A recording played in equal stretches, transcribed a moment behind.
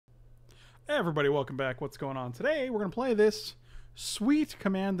Hey everybody, welcome back. What's going on? Today we're going to play this sweet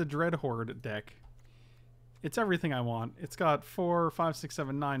Command the Dreadhorde deck. It's everything I want. It's got 4, 5, 6,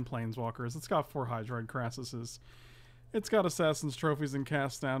 7, 9 Planeswalkers. It's got 4 Hydroid Krasises. It's got Assassin's Trophies and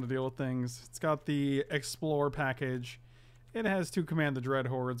Cast Down to deal with things. It's got the Explore package. It has 2 Command the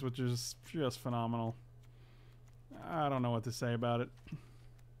Dreadhordes, which is just phenomenal. I don't know what to say about it.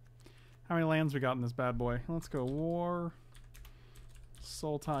 How many lands we got in this bad boy? Let's go War,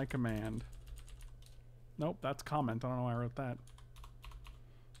 Sultai Command. Nope, that's comment. I don't know why I wrote that.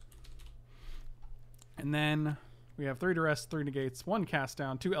 And then we have 3 Duress, 3 Negates, 1 Cast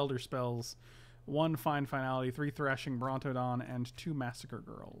Down, 2 Elderspells, 1 Finality, 3 Thrashing Brontodon, and 2 Massacre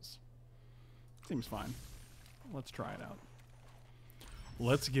Girls. Seems fine. Let's try it out.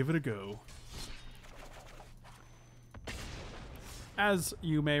 Let's give it a go. As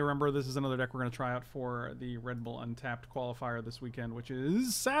you may remember, this is another deck we're going to try out for the Red Bull Untapped qualifier this weekend, which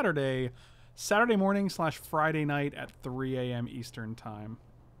is Saturday morning / Friday night at 3 a.m. Eastern Time.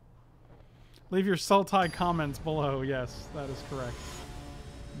 Leave your Sultai comments below. Yes, that is correct.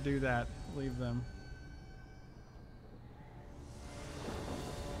 Do that. Leave them.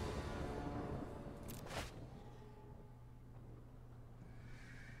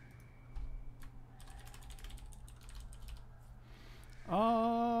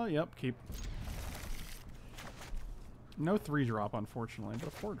 Yep, keep. No 3-drop, unfortunately, but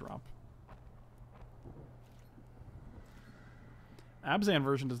a 4-drop. Abzan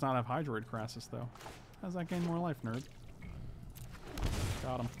version does not have Hydroid Krasis, though. How does that gain more life, nerd?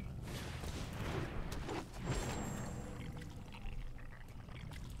 Got him.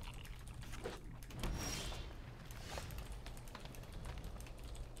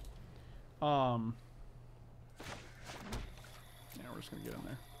 Yeah, we're just gonna get in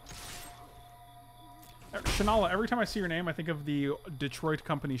there. Shinola, every time I see your name, I think of the Detroit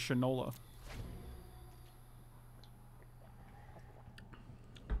company Shinola.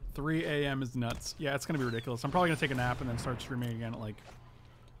 3 a.m. is nuts. Yeah, it's going to be ridiculous. I'm probably going to take a nap and then start streaming again at like,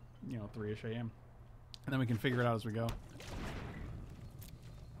 3-ish a.m. And then we can figure it out as we go.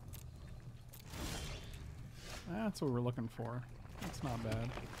 That's what we're looking for. That's not bad.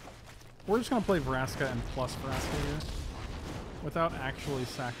 We're just going to play Vraska and plus Vraska here without actually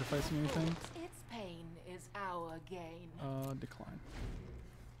sacrificing anything. Its pain is our gain. Decline.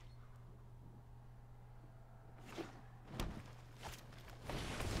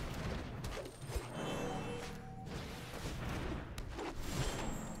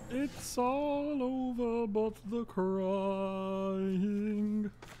 It's all over but the crying.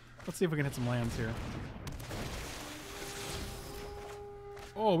 Let's see if we can hit some lands here.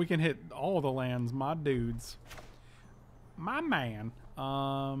 Oh, we can hit all the lands, my dudes. My man.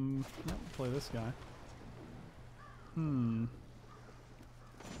 Play this guy.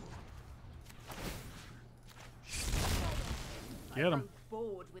 Get him.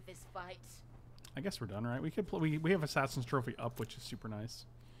 Bored with this fight. I guess we're done, right? We could play, we have Assassin's Trophy up, which is super nice.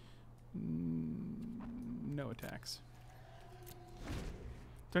 No attacks.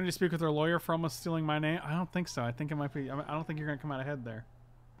 Do I need to speak with our lawyer for almost stealing my name? I don't think so. I think it might be. I don't think you're going to come out ahead there.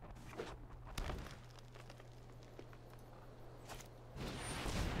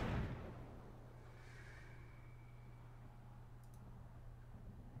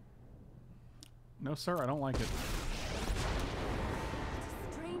 No, sir. I don't like it. It's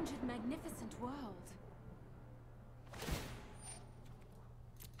a strange and magnificent world.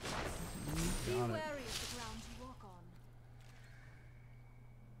 Be wary of the ground you walk on.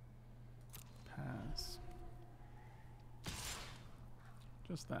 Pass.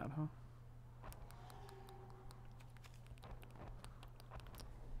 Just that, huh?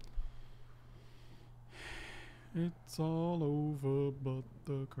 It's all over but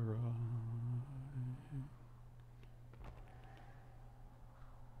the cry.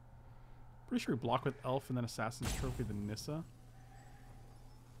 Pretty sure we block with Elf and then Assassin's Trophy the Nissa.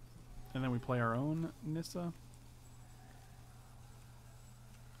 And then we play our own Nissa.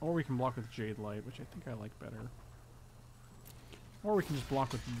 Or we can block with Jadelight, which I think I like better. Or we can just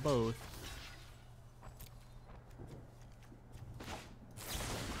block with both.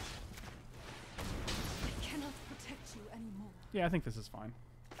 I cannot protect you anymore. Yeah, I think this is fine.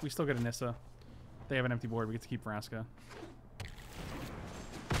 We still get a Nissa. They have an empty board. We get to keep Vraska.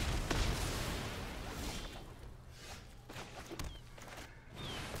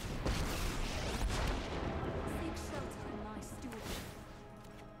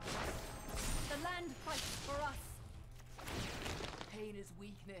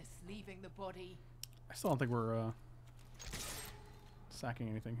 Leaving the body. I still don't think we're sacking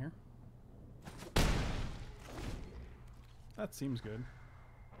anything here. That seems good.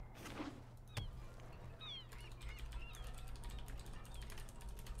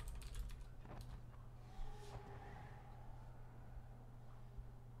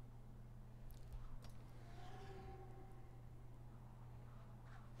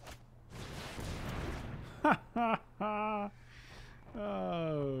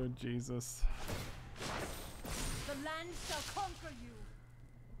 Oh, Jesus. The land shall conquer you.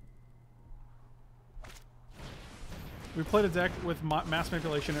 We played a deck with mass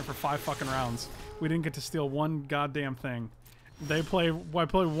manipulation in it for 5 fucking rounds. We didn't get to steal one goddamn thing. I play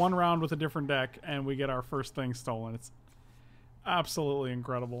 1 round with a different deck, and we get our first thing stolen. It's absolutely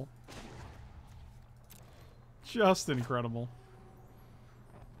incredible. Just incredible.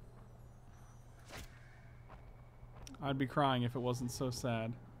 I'd be crying if it wasn't so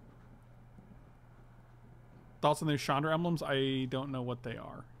sad. Thoughts on these Chandra emblems? I don't know what they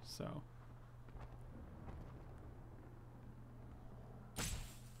are, so...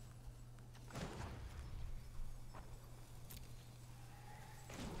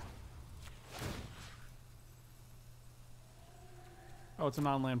 Oh, it's a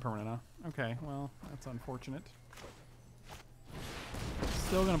non-land permanent, huh? Okay, well, that's unfortunate.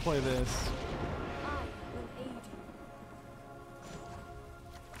 Still gonna play this. I will aid you.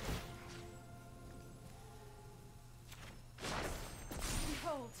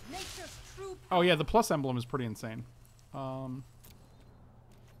 Behold, nature's true power. Oh yeah, the plus emblem is pretty insane. We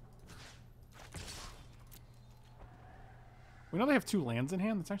know they have 2 lands in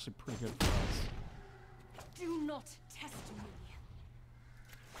hand. That's actually pretty good for us. Do not test me.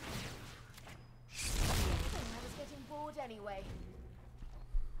 I was getting bored anyway.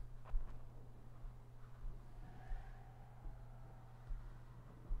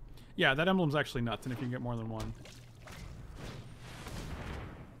 Yeah, that emblem's actually nuts, and if you can get more than one.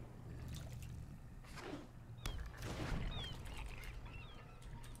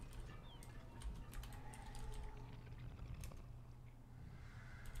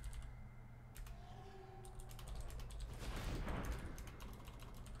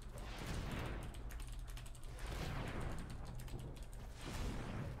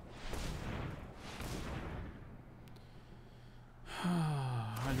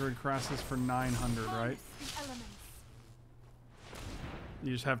 Hydroid Krasis for 900, right? The elements.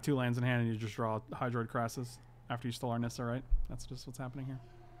 You just have 2 lands in hand and you just draw Hydroid Krasis after you stole our Nissa, right? That's just what's happening here.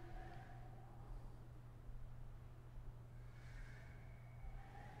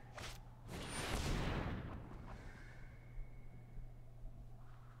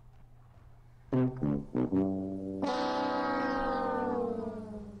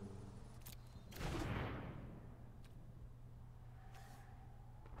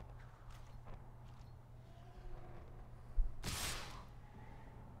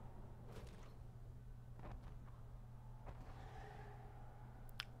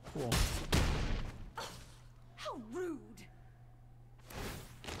 Cool. How rude.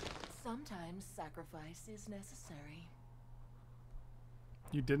 Sometimes sacrifice is necessary.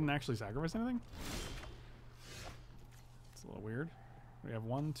 You didn't actually sacrifice anything? It's a little weird. We have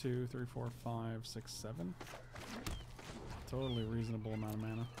 1, 2, 3, 4, 5, 6, 7. Totally reasonable amount of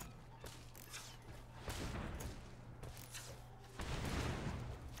mana.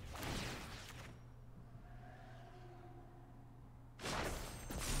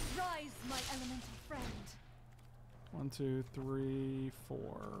 Rise, my elemental friend. 1, 2, 3, 4,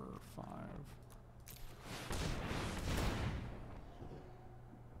 5.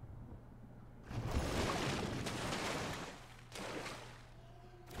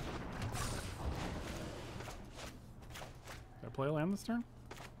 Did I play a land this turn?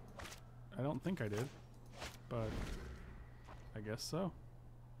 I don't think I did, but I guess so.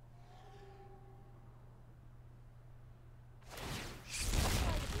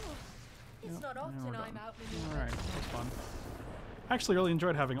 It's not often we're I'm done. outmaneuvered. Alright, that was fun. I actually really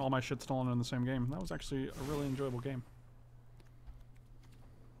enjoyed having all my shit stolen in the same game. That was actually a really enjoyable game.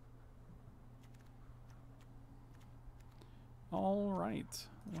 Alright,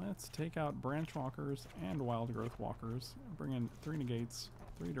 let's take out Branchwalkers and Wildgrowth Walkers. Bring in 3 Negates,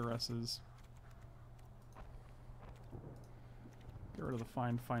 3 Duresses. Get rid of the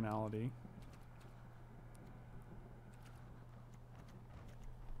Finality.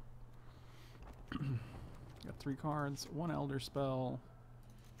 Got 3 cards, 1 Elderspell,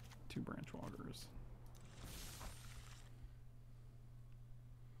 2 Branchwalkers.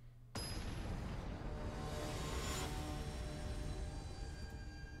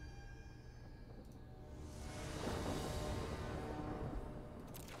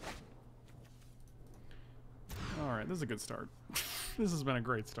 Alright, this is a good start. This has been a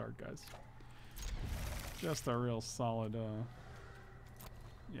great start, guys. Just a real solid,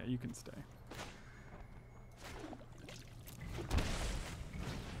 yeah, you can stay.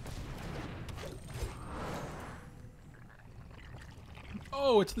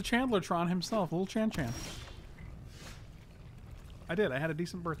 Oh, it's the Chandlertron himself, little Chan. I did. I had a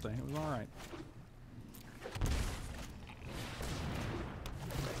decent birthday. It was all right.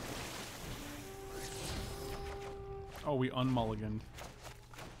 Oh, we unmulliganed.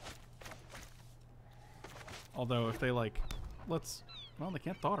 Although if they like, let's, well, they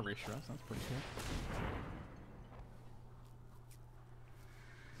can't thought erase us. That's pretty cool.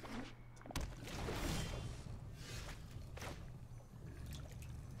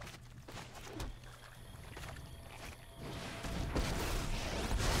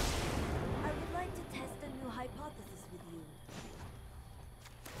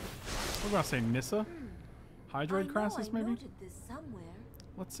 We're gonna say Nissa? Hydroid Krasis, maybe?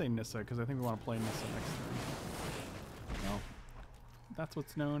 Let's say Nissa, because I think we want to play Nissa next turn. Well, that's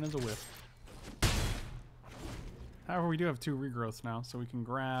what's known as a whiff. However, we do have 2 regrowths now, so we can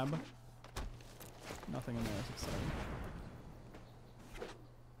grab... Nothing in there is exciting.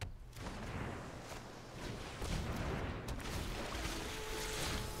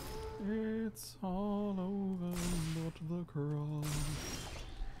 It's all over but the cross.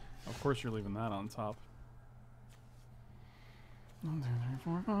 Of course you're leaving that on top. 1, 2,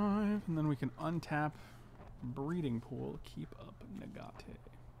 3, 4, 5. And then we can untap Breeding Pool, keep up Negate.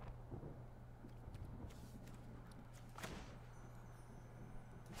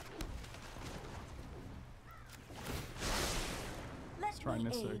 Let's try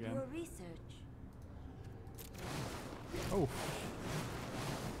Nissa again. Oh.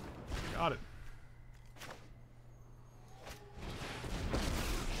 Got it.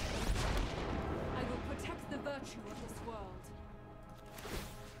 Virtue of this world.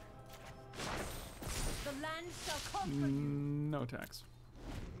 The land shall conquer you. No attacks.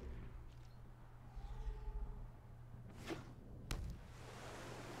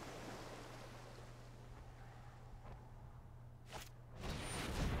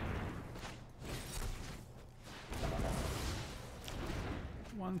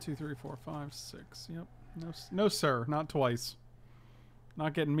 One, 2, 3, 4, 5, 6. Yep. No, sir. Not twice.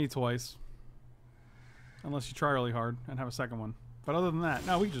 Not getting me twice. Unless you try really hard and have a second one. But other than that,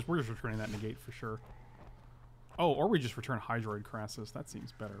 no, we're just returning that Negate for sure. Oh, or we just return Hydroid Krasis. That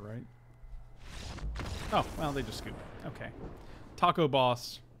seems better, right? Oh, well, they just scoop. Okay. Taco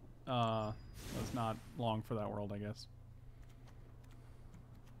Boss was not long for that world, I guess.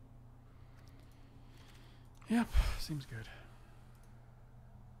 Yep, seems good.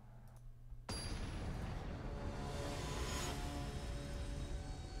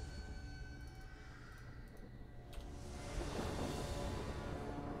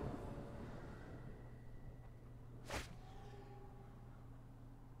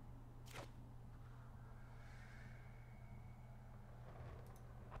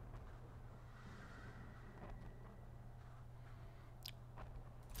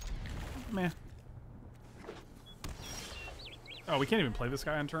 Meh. Oh, we can't even play this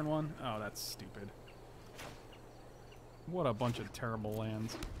guy on turn 1? Oh, that's stupid. What a bunch of terrible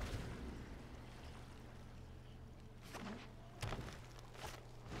lands.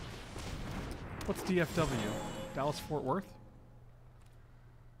 What's DFW? Dallas Fort Worth?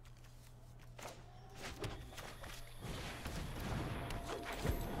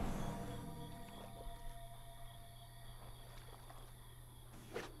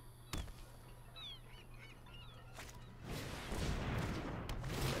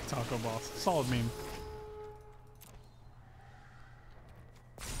 Taco Boss. Solid meme.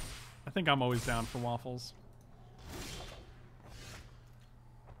 I think I'm always down for waffles.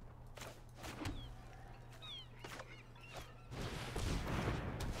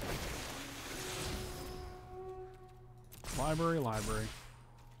 Library.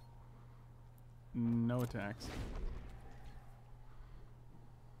 No attacks.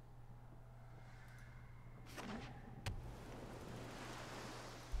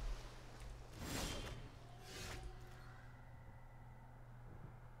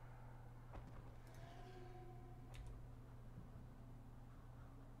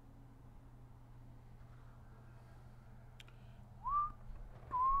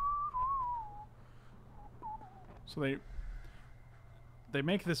 So they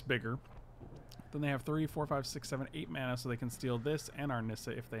make this bigger. Then they have 3, 4, 5, 6, 7, 8 mana, so they can steal this and our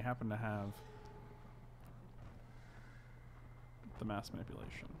Nissa if they happen to have the mass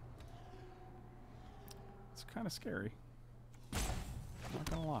manipulation. It's kind of scary. Not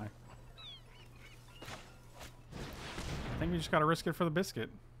gonna lie. I think we just gotta risk it for the biscuit.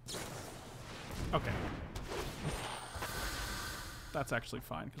 Okay. That's actually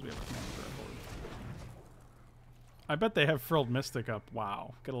fine because we have a Command the Dreadhorde. I bet they have Frilled Mystic up.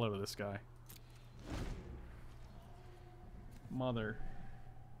 Wow. Get a load of this guy. Mother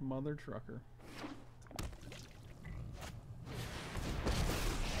trucker.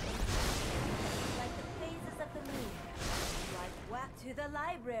 Like the phases of the moon. Like what to the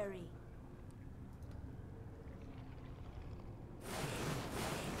library.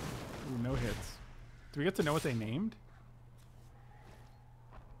 hits. Do we get to know what they named?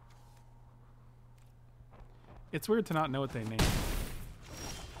 It's weird to not know what they named.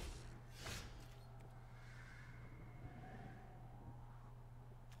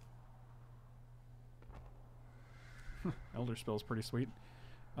 Elderspell's pretty sweet.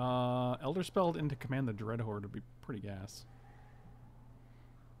 Elderspelled into Command the Dreadhorde would be pretty gas.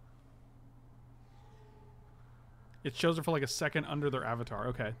 It shows it for like a second under their avatar.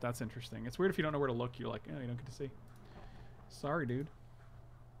 Okay, that's interesting. It's weird if you don't know where to look. You're like, oh, you don't get to see. Sorry, dude.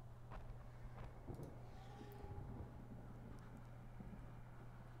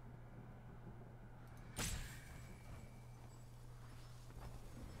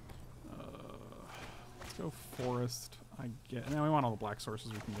 Let's go forest. I get. Now we want all the black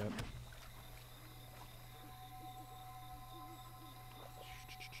sources we can get.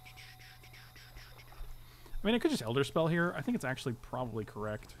 I mean, I could just Elderspell here. I think it's actually probably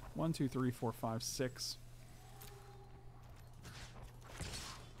correct. 1, 2, 3, 4, 5, 6.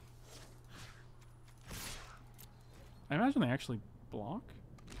 I imagine they actually block.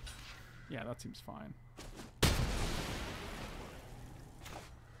 Yeah, that seems fine.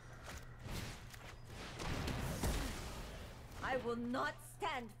 I will not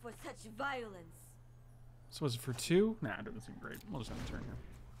stand for such violence. So was it for 2? Nah, it doesn't seem great. We'll just have a turn here.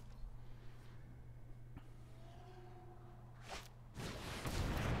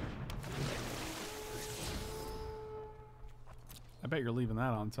 I bet you're leaving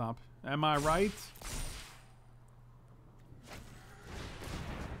that on top. Am I right?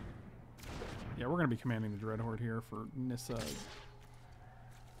 Yeah, we're going to be commanding the Dreadhorde here for Nissa.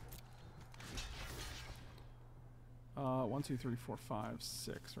 1, 2, 3, 4, 5,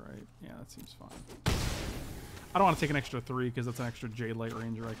 6, right? Yeah, that seems fine. I don't want to take an extra 3 because that's an extra Jadelight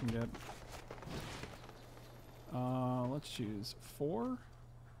Ranger I can get. Let's choose 4.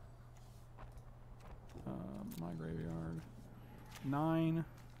 My graveyard. 9.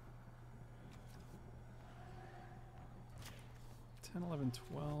 10, 11,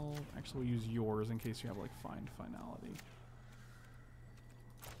 12. Actually, we'll use yours in case you have, like, find Finality.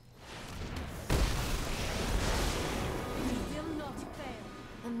 Will not fail.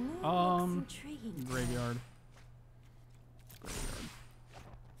 The moon looks intriguing. Graveyard.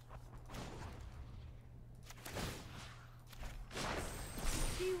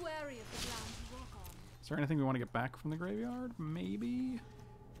 Be wary of the ground you walk on. Is there anything we want to get back from the graveyard? Maybe.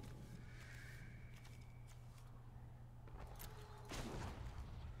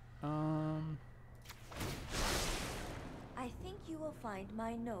 I think you will find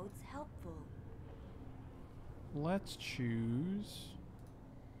my notes helpful. Let's choose.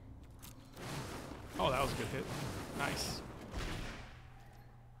 Oh, that was a good hit. Nice.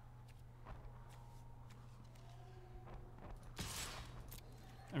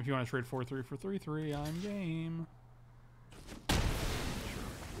 And if you want to trade 4-3 for 3-3, I'm game. Sure.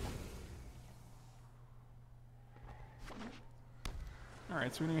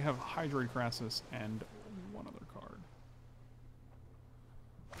 Alright, so we have Hydroid Krasis and one other card.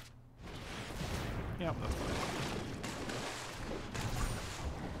 Yep, that's fine.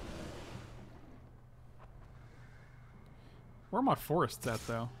 Where are my forests at,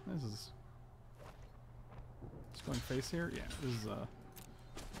 though? This is... Just going face here? Yeah, this is,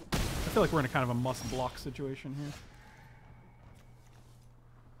 I feel like we're in a kind of a must-block situation here.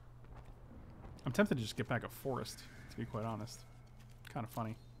 I'm tempted to just get back a forest, to be quite honest. Kind of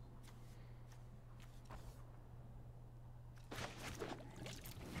funny.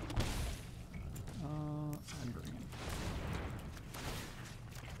 And green.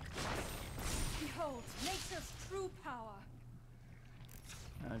 Behold, nature's true power.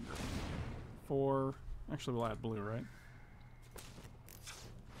 And green. 4. Actually, we'll add blue, right?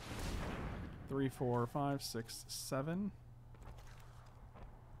 3, 4, 5, 6, 7.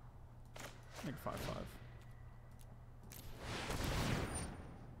 Make 5, 5.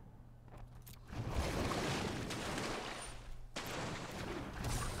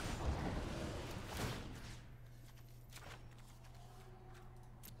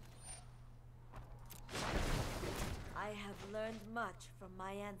 I have learned much from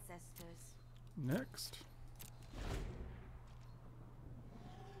my ancestors. Next.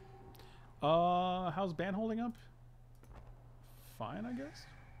 How's Ban holding up? Fine, I guess.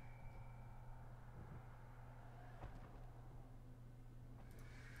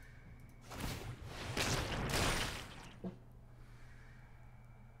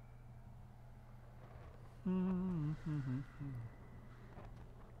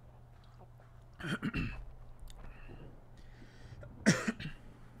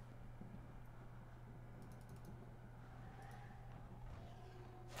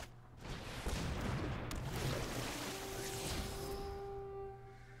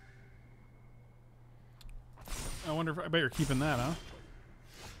 wonder if I bet you're keeping that, huh?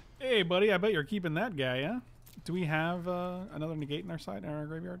 Hey, buddy, I bet you're keeping that guy, yeah? Do we have another negate in our side, in our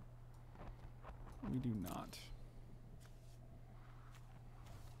graveyard? We do not.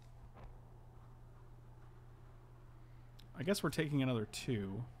 I guess we're taking another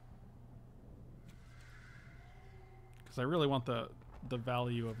 2. Because I really want the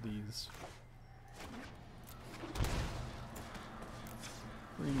value of these.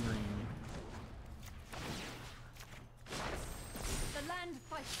 Green, green. The land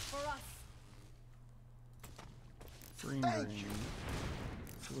fights for us. Green, green.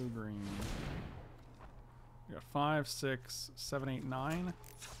 Blue, green. We got 5, 6, 7, 8, 9.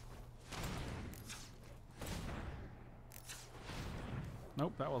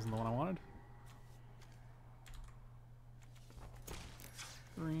 Nope, that wasn't the one I wanted.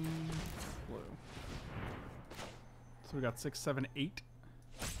 Green, blue. So we got 6, 7, 8.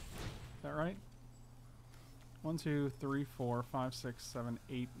 Is that right? 1, 2, 3, 4, 5, 6, 7,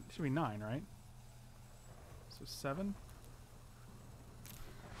 8. It should be 9, right? So 7.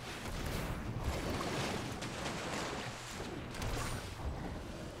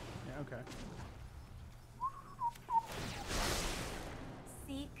 Yeah, okay.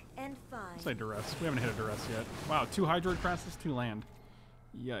 Seek and find. Let's say Duress. We haven't hit a Duress yet. Wow, 2 Hydroid Krasis, 2 land.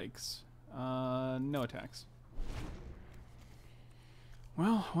 Yikes. No attacks.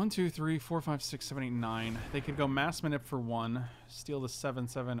 Well, 1, 2, 3, 4, 5, 6, 7, 8, 9. They could go Mass Manip for 1, steal the 7,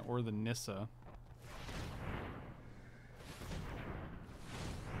 7, or the Nissa.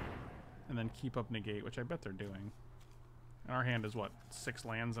 And then keep up Negate, which I bet they're doing. And our hand is what? 6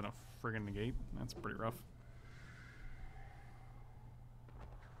 lands and a friggin' Negate? That's pretty rough.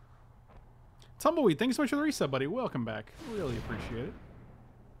 Tumbleweed, thanks so much for the reset, buddy. Welcome back. Really appreciate it.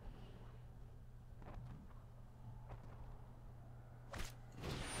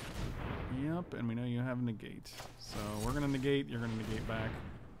 Yep, and we know you have Negate. So we're going to negate, you're going to negate back.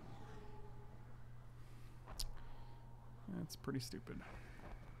 That's pretty stupid.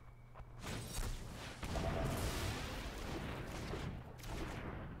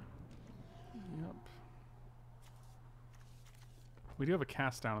 Yep. We do have a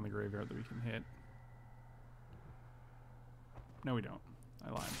cast down in the graveyard that we can hit. No, we don't.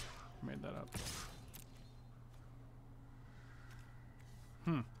 I lied. I made that up.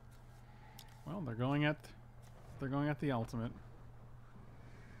 Well, they're going at the ultimate.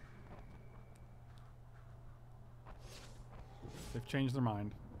 They've changed their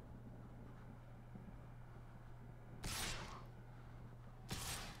mind.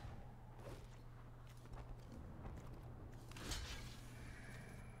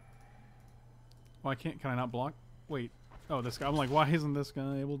 Well, can I not block? Wait. Oh, this guy. I'm like, why isn't this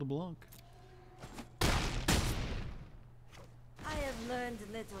guy able to block? I have learned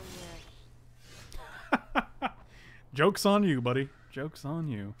little yet. Joke's on you, buddy. Joke's on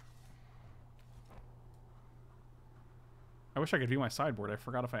you. I wish I could view my sideboard. I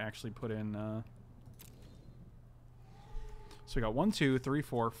forgot if I actually put in... So we got 1, 2, 3,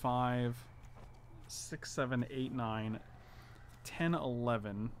 4, 5, 6, 7, 8, 9, 10,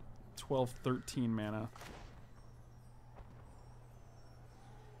 11, 12, 13 mana.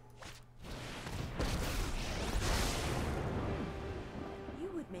 You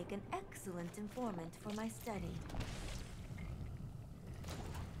would make an excellent informant for my study.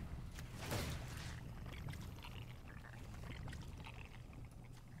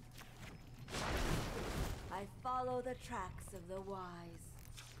 I follow the tracks of the wise.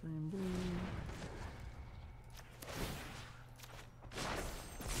 Green, blue.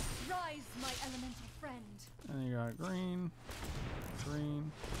 Rise, my elemental friend. And you got green,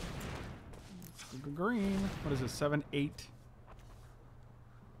 green, green. What is it? 7, 8,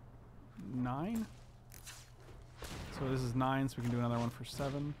 9. So this is 9, so we can do another one for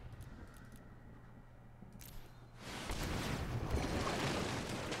 7.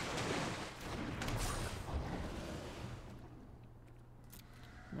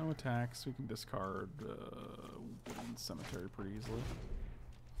 No attacks. We can discard Woodland Cemetery pretty easily.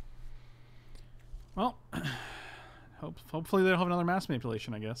 Well, hopefully they don't have another mass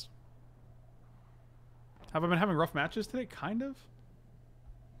manipulation, I guess. Have I been having rough matches today? Kind of.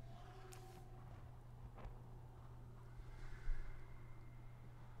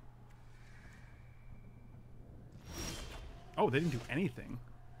 Oh, they didn't do anything.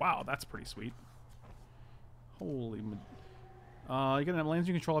 Wow, that's pretty sweet. Holy... you get lands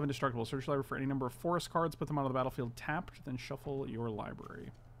you control have indestructible. Search your library for any number of forest cards, put them out of the battlefield tapped, then shuffle your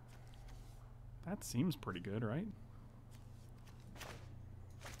library. That seems pretty good, right?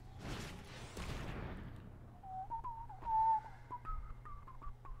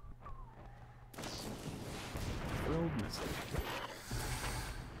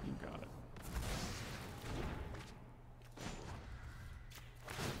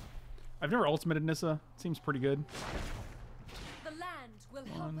 I've never ultimated Nissa. Seems pretty good. The land will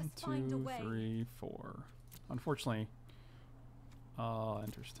help 1, us find a 2, way. 3, 4. Unfortunately,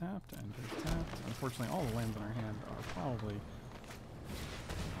 enters tapped, enters tapped. Unfortunately, all the lands in our hand are probably...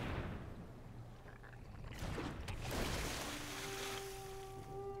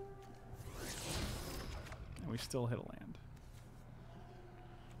 And we still hit a land.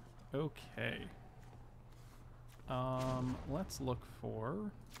 Okay. Let's look for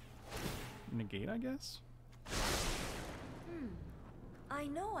Negate, I guess. I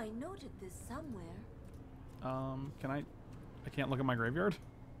know I noted this somewhere. Can I can't look at my graveyard?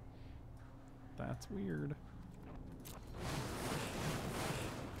 That's weird.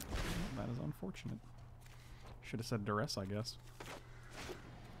 That is unfortunate. Should have said Duress, I guess.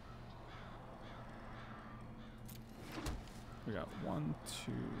 We got 1,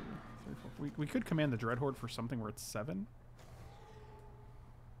 2, 3, 4. We could command the Dreadhorde for something where it's 7.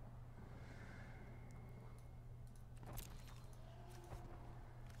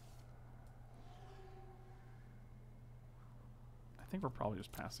 I think we're probably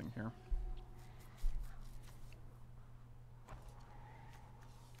just passing here.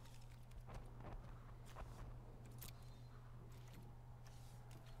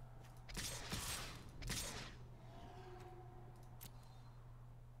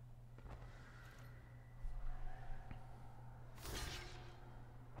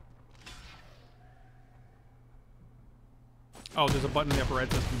 Oh, there's a button in the upper right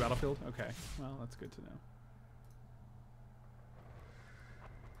that says battlefield? Okay. Well, that's good to know.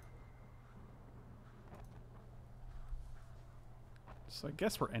 So I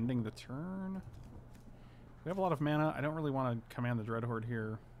guess we're ending the turn. We have a lot of mana. I don't really want to command the Dreadhorde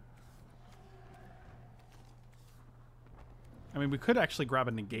here. I mean, we could actually grab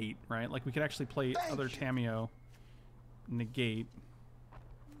a Negate, right? Like, we could actually play other Tamiyo Negate,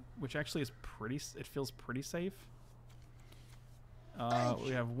 which actually is pretty... It feels pretty safe.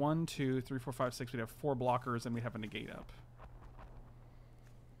 We have 1, 2, 3, 4, 5, 6. We have 4 blockers, and we have a Negate up.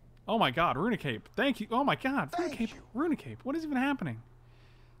 Oh my god, Runicape. Thank you. Oh my god, Runicape. Runicape. What is even happening?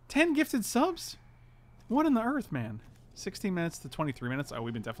 10 gifted subs? What in the earth, man? 16 minutes to 23 minutes. Oh,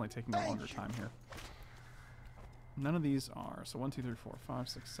 we've been definitely taking a longer time here. None of these are. So 1, 2, 3, 4, 5,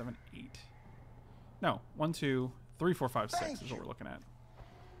 6, 7, 8. No, 1, 2, 3, 4, 5, 6 is what we're looking at.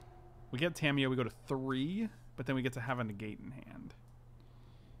 We get Tamiyo, we go to 3, but then we get to have a Negate in hand.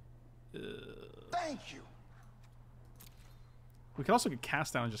 Thank you. We could also get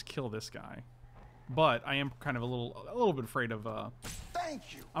cast down and just kill this guy, but I am kind of a little bit afraid of.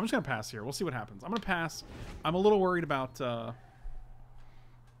 Thank you. I'm just gonna pass here. We'll see what happens. I'm gonna pass. I'm a little worried about.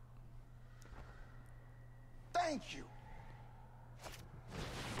 Thank you.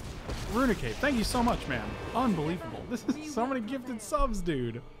 Runicape, thank you so much, man. Unbelievable. This is so many gifted subs,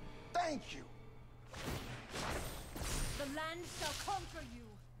 dude. Thank you. The land shall conquer you.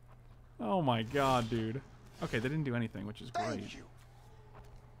 Oh my god, dude. Okay, they didn't do anything, which is great. Thank you.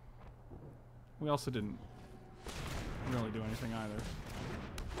 We also didn't really do anything either.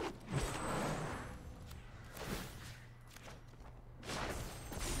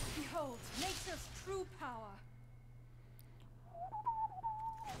 Behold, nature's true power.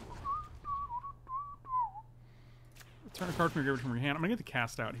 Return a card from your graveyard from your hand. I'm gonna get the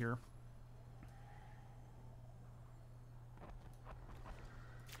cast out here.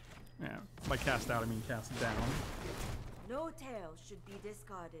 Yeah, by cast out I mean cast down. No tail should be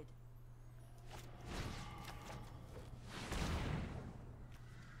discarded.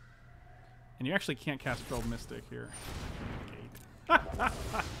 And you actually can't cast Felled Mystic here.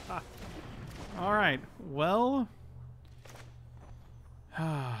 Alright, well...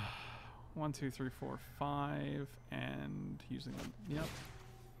 1, 2, 3, 4, 5, and using them. Yep.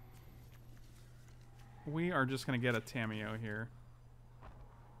 We are just going to get a Tamiyo here.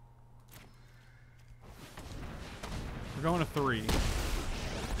 We're going to 3. Which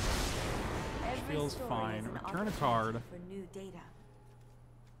feels fine. Return a card. For new data.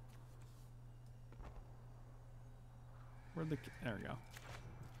 Where'd the... There we go.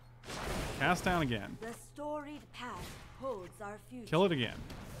 Cast down again. The storied past holds our future. Kill it again.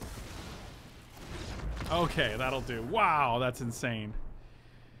 Okay, that'll do. Wow, that's insane.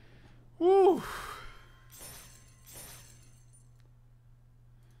 Woo!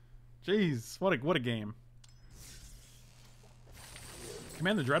 Jeez, what a game.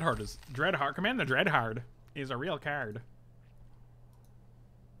 Command the Dreadhorde is Command the Dreadhorde is a real card.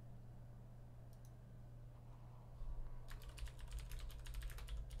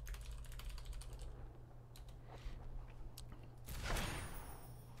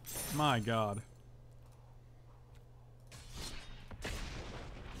 My god.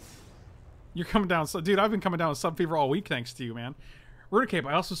 You're coming down. So, dude, I've been coming down with sub fever all week thanks to you, man. Rutacape,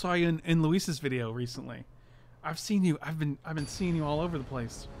 I also saw you in Luis's video recently. I've seen you. I've been seeing you all over the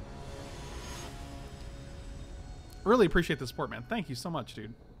place. Really appreciate the support, man. Thank you so much,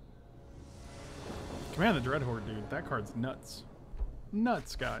 dude. Command the Dreadhorde, dude. That card's nuts.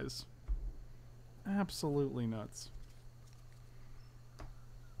 Nuts, guys. Absolutely nuts.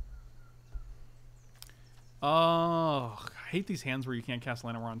 Oh, I hate these hands where you can't cast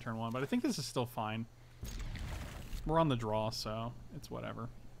Llanowar on turn 1, but I think this is still fine. We're on the draw, so it's whatever.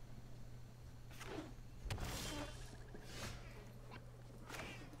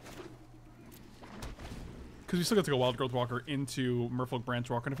 Because we still get to go Wildgrowth Walker into Merfolk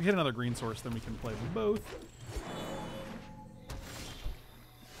Branchwalker, and if we hit another green source, then we can play them both.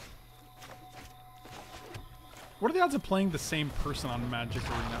 What are the odds of playing the same person on Magic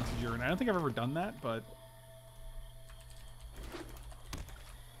or MTG? And I don't think I've ever done that, but...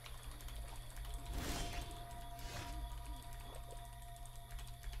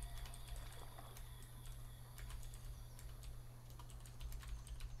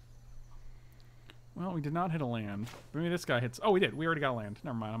 Well, we did not hit a land. Maybe this guy hits... Oh, we did. We already got a land.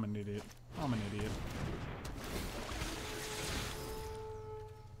 Never mind. I'm an idiot. I'm an idiot.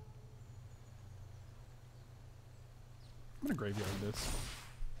 I'm gonna graveyard this.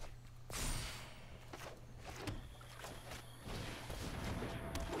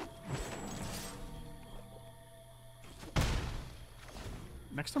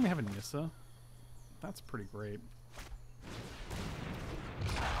 Next time we have a Nissa. That's pretty great.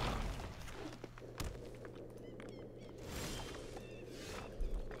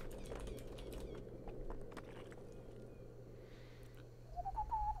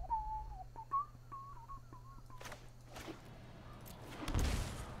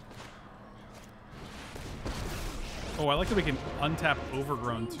 Oh, I like that we can untap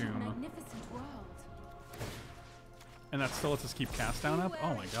Overgrown Tomb. And that still lets us keep cast down up?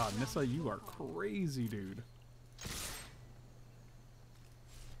 Oh my god, Nissa, you are crazy, dude.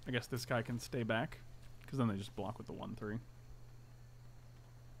 I guess this guy can stay back, because then they just block with the 1/3.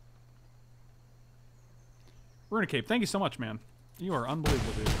 Rutacape, thank you so much, man. You are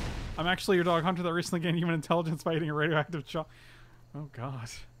unbelievable, dude. I'm actually your dog hunter that recently gained human intelligence by eating a radioactive chocolate. Oh god.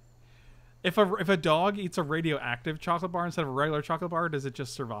 If a dog eats a radioactive chocolate bar instead of a regular chocolate bar, does it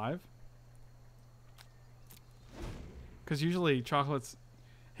just survive? Because usually chocolates...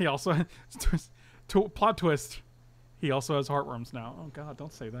 He also... plot twist. He also has heartworms now. Oh god,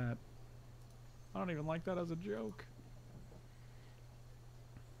 don't say that. I don't even like that as a joke.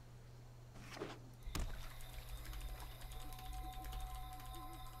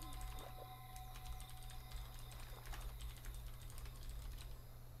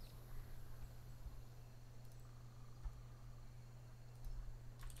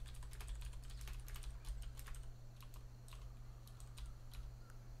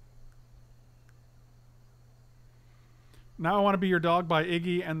 Now I Want to Be Your Dog by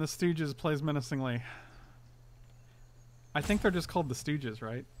Iggy and the Stooges plays menacingly. I think they're just called the Stooges,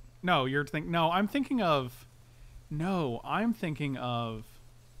 right? No, you're thinking... No, I'm thinking of... No, I'm thinking of...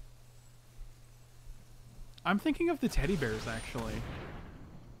 I'm thinking of the teddy bears, actually.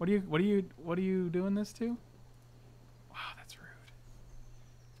 What are you doing this to? Wow, that's rude.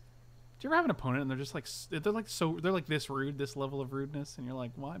 Do you ever have an opponent and they're just like... They're like this rude, this level of rudeness, and you're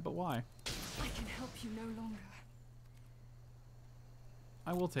like, why? But why? I can help you no longer.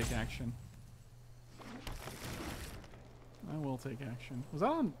 I will take action. I will take action. Was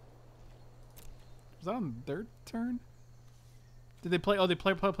that on their turn? Did they play? Oh, they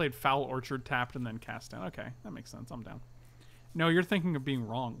played Foul Orchard, tapped, and then cast down. Okay, that makes sense. I'm down. No, you're thinking of being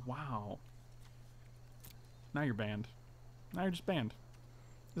wrong. Wow. Now you're banned. Now you're just banned.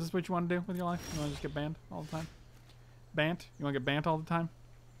 Is this what you want to do with your life? You want to just get banned all the time? Banned? You want to get banned all the time?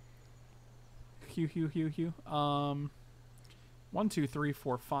 Hugh. 1, 2, 3,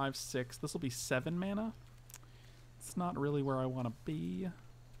 4, 5, 6. This will be 7 mana. It's not really where I want to be.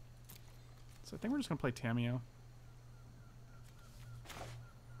 So I think we're just going to play Tamiyo.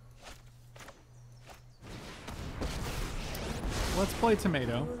 Let's play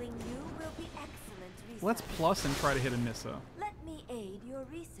Tomato. Let's plus and try to hit a Nissa. Let me aid your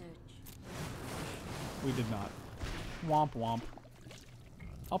research. We did not. Womp womp.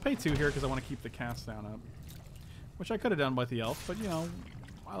 I'll pay 2 here because I want to keep the cast down up. Which I could have done with the elf, but you know,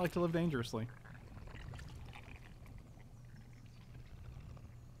 I like to live dangerously.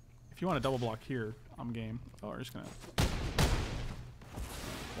 If you want to double block here, I'm game. Oh, we're just gonna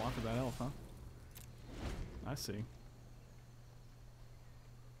block with that elf, huh? I see.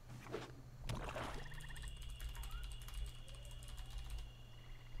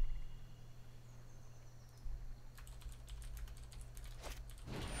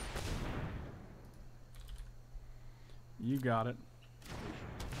 You got it.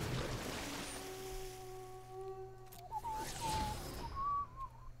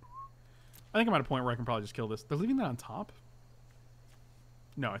 I think I'm at a point where I can probably just kill this. They're leaving that on top?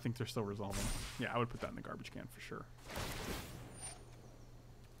 No, I think they're still resolving. Yeah, I would put that in the garbage can for sure.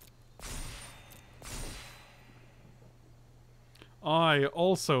 I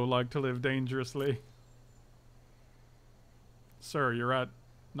also like to live dangerously. Sir, you're at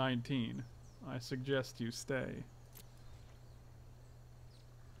 19. I suggest you stay.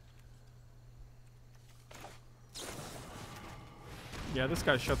 Yeah, this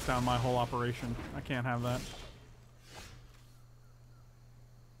guy shuts down my whole operation. I can't have that.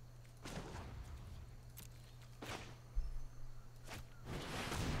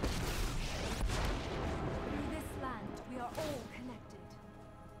 Through this land, we are all connected.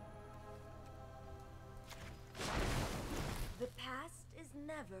 The past is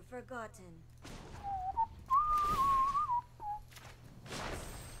never forgotten.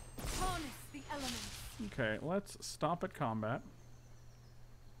 Harness the elements. Okay, let's stop at combat.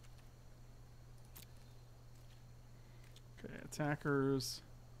 Okay, attackers.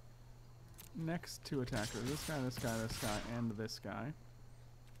 Next two attackers. This guy, this guy, this guy, and this guy.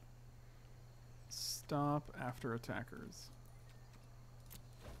 Stop after attackers.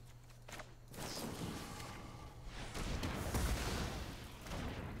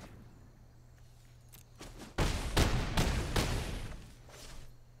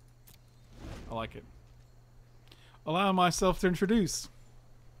 I like it. Allow myself to introduce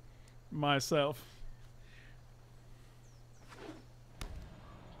myself.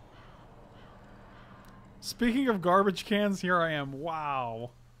 Speaking of garbage cans, here I am.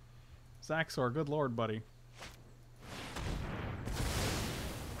 Wow. Zaxor, good lord, buddy.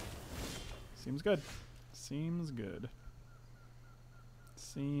 Seems good. Seems good.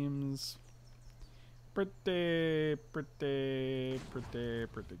 Seems pretty good.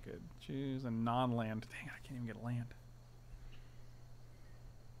 Choose a non-land. Dang it, I can't even get land.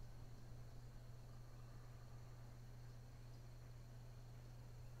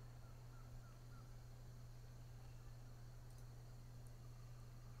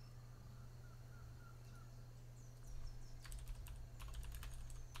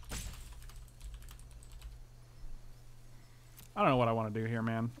 I don't know what I want to do here,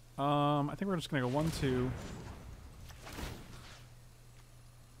 man. I think we're just gonna go 1-2.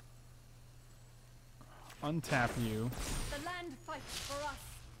 Untap you. The land fights for us.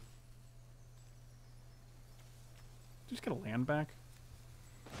 Just get a land back.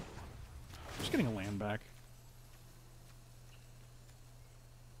 Just getting a land back.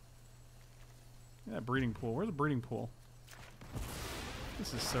 Yeah, breeding pool. Where's the breeding pool?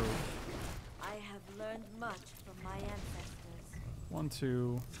 This is so. I have learned much from my ancestors. 1,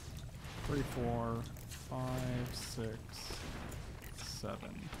 2, 3, 4, 5, 6,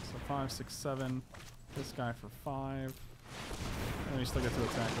 7. So 5, 6, 7. This guy for 5. And then we still get to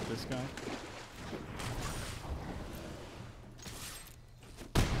attack with this guy.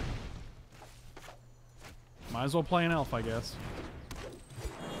 Might as well play an elf, I guess.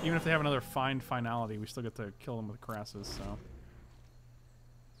 Even if they have another finality, we still get to kill them with Krasis, so.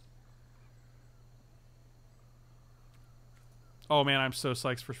 Oh man, I'm so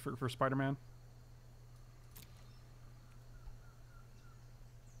psyched for Spider-Man.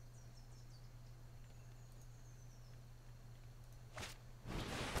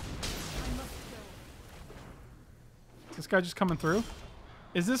 Is this guy just coming through?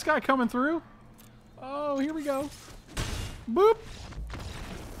 Is this guy coming through? Oh, here we go. Boop.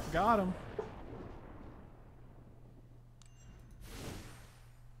 Got him.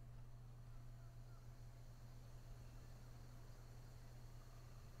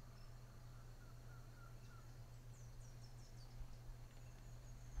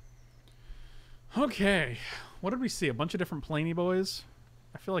 Okay, what did we see? A bunch of different Planey boys.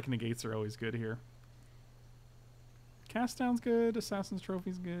 I feel like negates are always good here. Cast down's good. Assassin's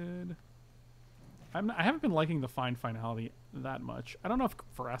Trophy's good. I haven't been liking the finality that much. I don't know if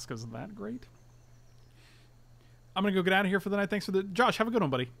Vraska's that great. I'm gonna go get out of here for the night. Thanks for the Josh. Have a good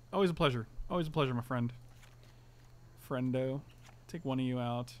one, buddy. Always a pleasure. Always a pleasure, my friend. Friendo. Take one of you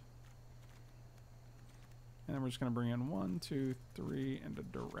out. And then we're just gonna bring in 1, 2, 3, and a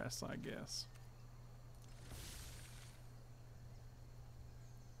Duress, I guess.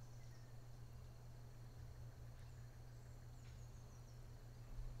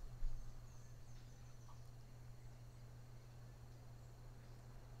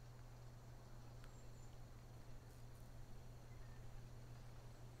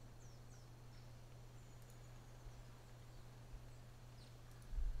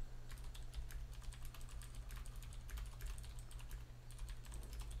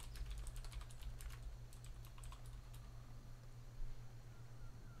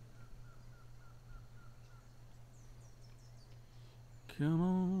 Come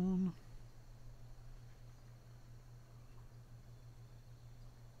on.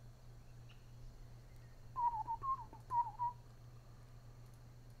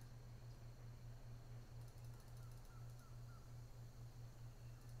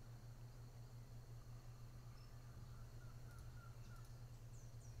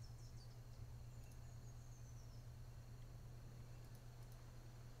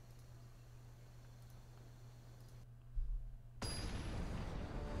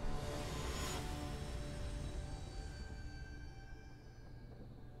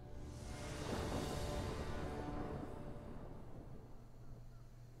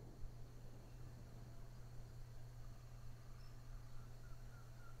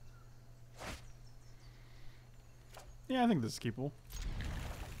 Yeah, I think this is keepable.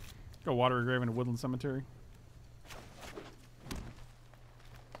 Go Watery Grave into Woodland Cemetery.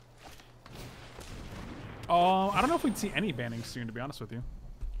 I don't know if we'd see any bannings soon, to be honest with you.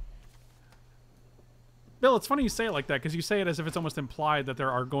 Bill, it's funny you say it like that, because you say it as if it's almost implied that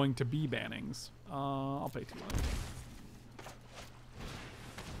there are going to be bannings. I'll pay 2 money.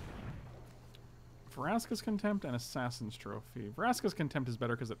 Vraska's Contempt and Assassin's Trophy. Vraska's Contempt is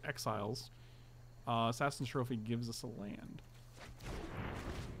better because it exiles. Assassin's Trophy gives us a land.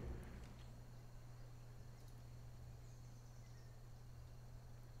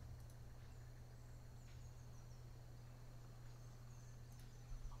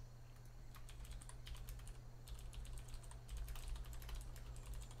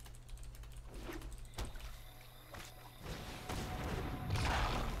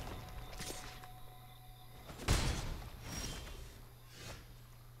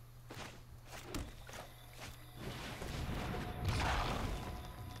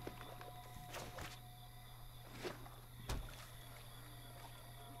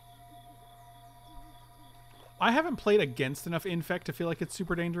 I haven't played against enough Infect to feel like it's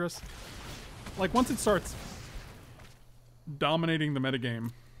super dangerous. Like, once it starts dominating the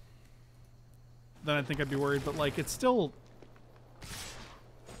metagame, then I think I'd be worried. But, like, it's still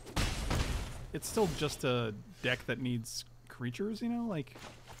just a deck that needs creatures, you know? Like,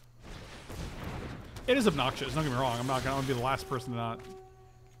 it is obnoxious, don't get me wrong. I'm not going to be the last person to not...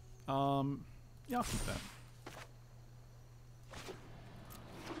 yeah, I'll keep that.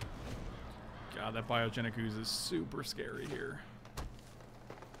 God, that biogenic ooze is super scary here.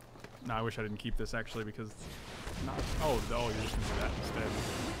 No, I wish I didn't keep this actually because not. Oh, you're just gonna do that instead.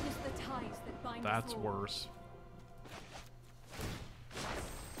 Witness the ties that bind That's us all. worse.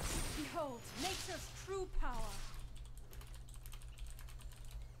 Behold, nature's true power.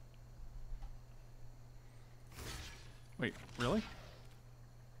 Wait, really?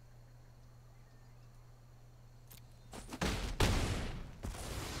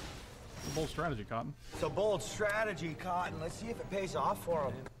 It's a bold strategy, Cotton. It's a bold strategy, Cotton. Let's see if it pays off for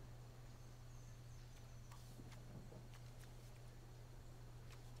him.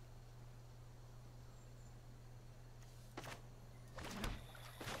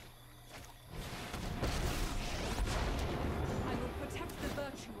 I will protect the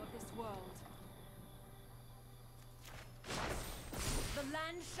virtue of this world. The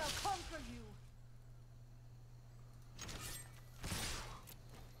land shall conquer you.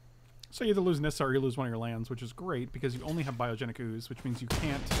 So you either lose Nissa or you lose one of your lands, which is great because you only have biogenic ooze, which means you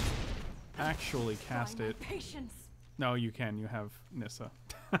can't actually cast Try my it. Patience. No, you can. You have Nissa.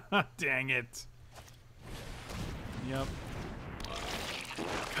 Dang it. Yep.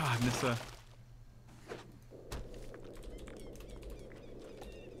 God, Nissa.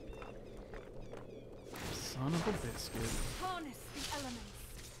 Son of a biscuit. Harness the elements.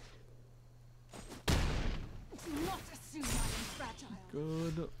 Do not assume I am fragile.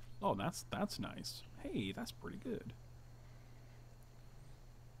 Good. Oh, that's nice. Hey, that's pretty good.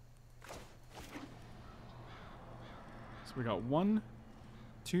 So we got 1,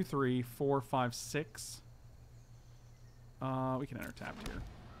 2, 3, 4, 5, 6. We can enter tapped here.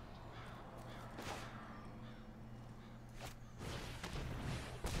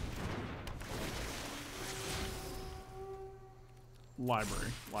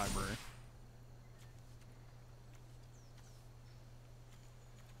 Library.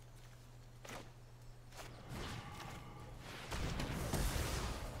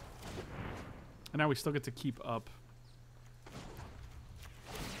 And now we still get to keep up.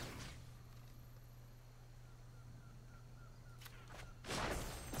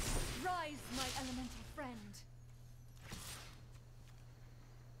 Rise, my elemental friend.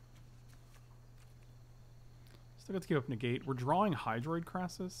 Still get to keep up Negate. We're drawing Hydroid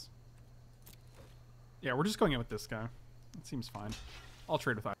Krasis. Yeah, we're just going in with this guy. That seems fine. I'll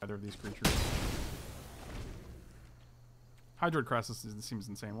trade with either of these creatures. Hydroid Krasis seems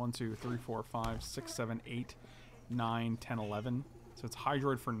insane. 1, 2, 3, 4, 5, 6, 7, 8, 9, 10, 11. So it's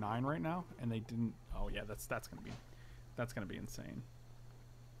Hydroid for 9 right now, and they didn't. Oh yeah, that's gonna be insane.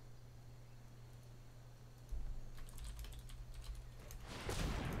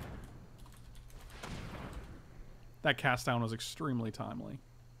 That cast down was extremely timely.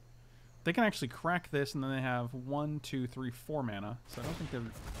 They can actually crack this, and then they have 1, 2, 3, 4 mana. So I don't think they're.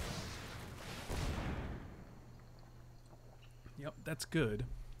 Yep, that's good,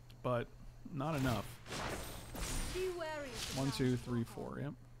 but not enough. 1, 2, 3, 4.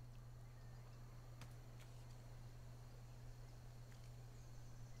 Yep.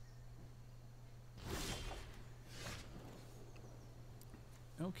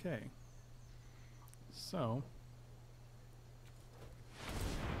 Okay. So.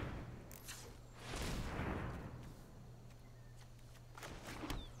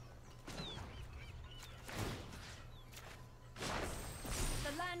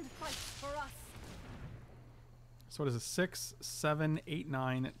 So what is it? 6, 7, 8,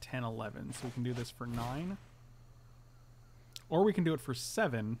 9, 10, 11. So we can do this for 9. Or we can do it for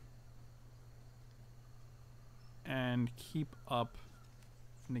 7. And keep up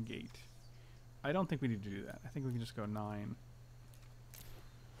Negate. I don't think we need to do that. I think we can just go 9.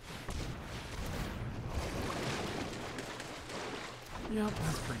 Yep,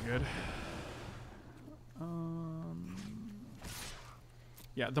 that's pretty good.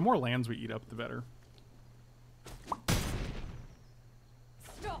 Yeah, the more lands we eat up, the better.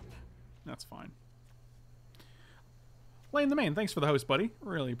 Stop. That's fine. Lane the Main, thanks for the host, buddy.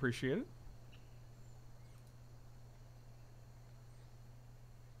 Really appreciate it.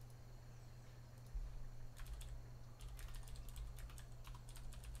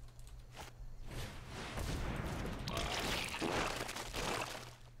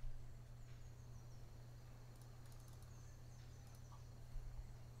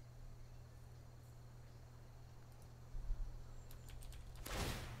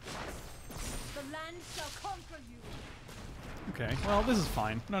 Okay, well, this is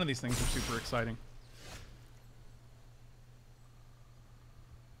fine. None of these things are super exciting.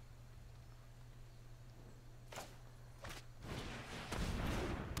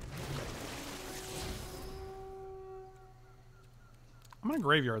 I'm going to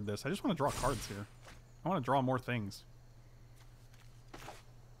graveyard this. I just want to draw cards here. I want to draw more things.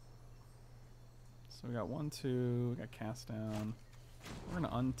 So we got 1, 2, we got cast down. We're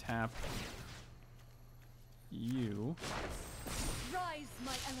going to untap you. Rise,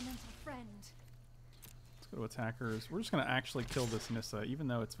 my elemental friend. Let's go to attackers. We're just going to actually kill this Nissa, even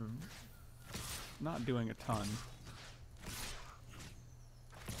though it's not doing a ton.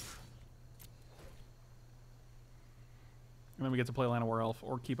 And then we get to play Llanowar Elf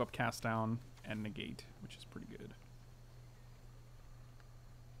or keep up cast down and negate, which is pretty good.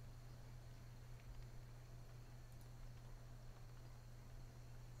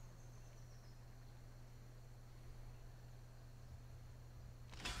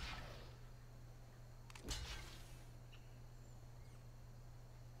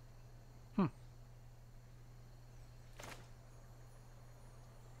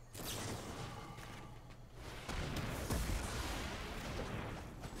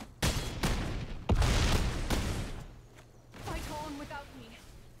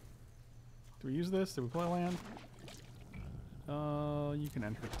 Do we use this? Do we play land? You can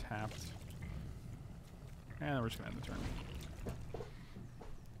enter tapped. And we're just gonna end the turn.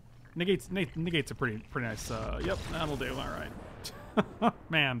 Negate's a pretty nice. Yep, that'll do. All right.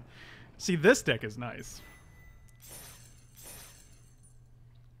 Man, see, this deck is nice.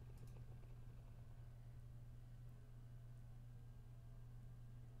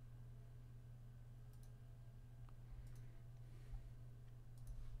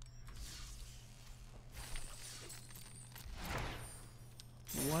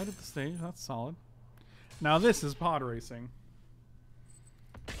 Light up the stage, that's solid. Now this is pod racing.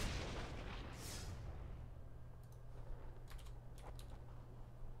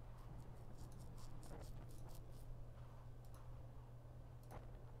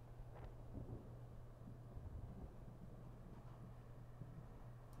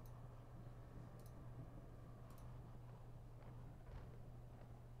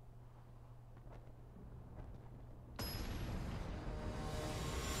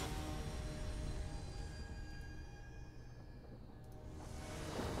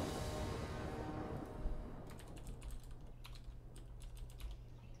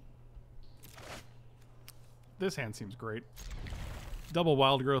 This hand seems great. Double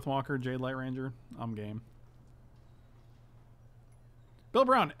Wildgrowth Walker, Jadelight Ranger. I'm game. Bill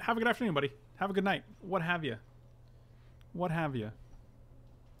Brown, have a good afternoon, buddy. Have a good night. What have you? What have you?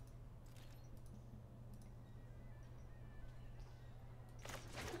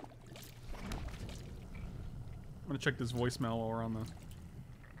 I'm gonna check this voicemail while we're on the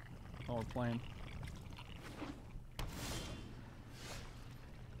while we're playing.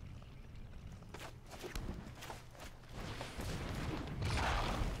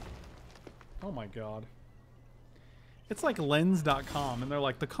 Oh my god. It's like lens.com and they're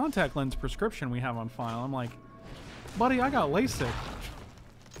like, the contact lens prescription we have on file. I'm like, buddy, I got LASIK.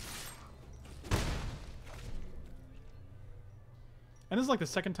 And this is like the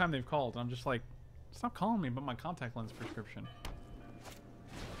second time they've called. And I'm just like, stop calling me about my contact lens prescription.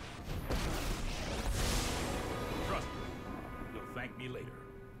 Trust me. You'll thank me later.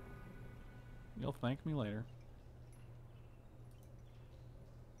 You'll thank me later.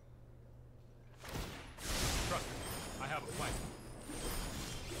 Trust me. I have a wife.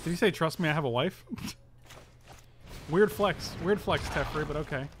 Did he say, trust me, I have a wife? Weird flex, Tefri, but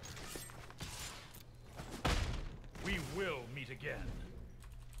okay. We will meet again.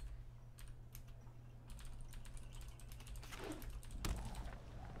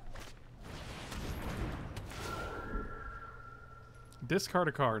 Discard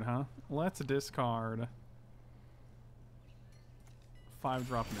a card, huh? Let's discard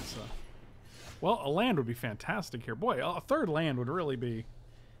 5-drop Nissa. Well, a land would be fantastic here. Boy, a third land would really be...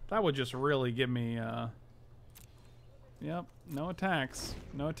 That would just really give me... Yep, no attacks.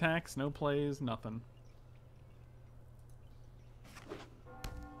 No attacks, no plays, nothing.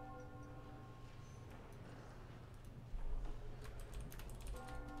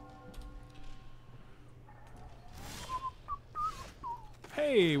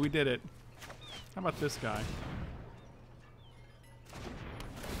 Hey, we did it. How about this guy?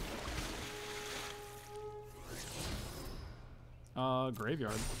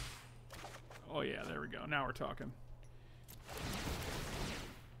 Graveyard. Oh yeah, there we go. Now we're talking.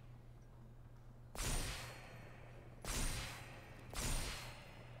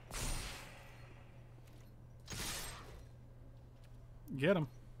 Get him.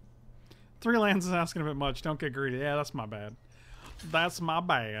 3 lands is asking a bit much. Don't get greedy. Yeah, that's my bad. That's my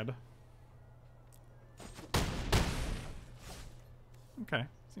bad. Okay,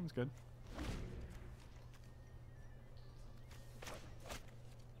 seems good.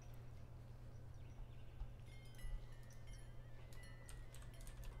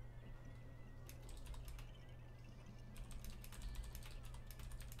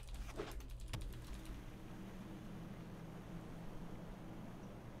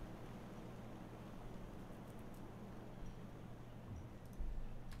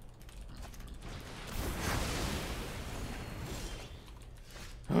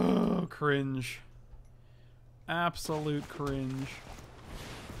 Cringe. Absolute cringe.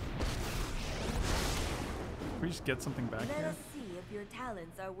 Can we just get something back Let here? us see if your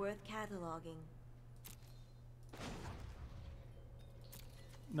talents are worth cataloging.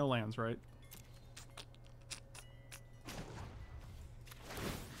 No lands, right?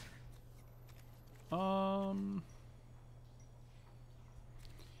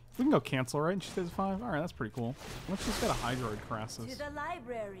 We can go cancel, right? And she says 5. Alright, that's pretty cool. Let's just get a Hydroid Krasis. To the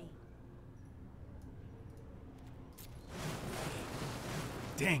library.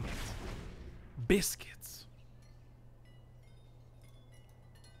 Dang it. Biscuits.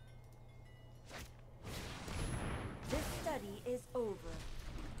 This study is over.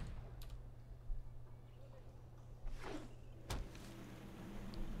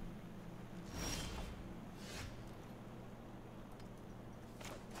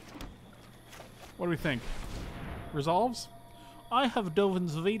 What do we think? Resolves? I have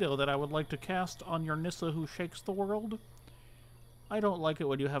Dovin's veto that I would like to cast on your Nissa who shakes the world. I don't like it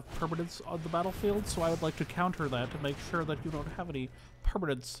when you have permanents on the battlefield, so I would like to counter that to make sure that you don't have any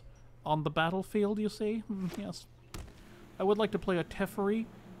permanents on the battlefield, you see? Yes. I would like to play a Teferi,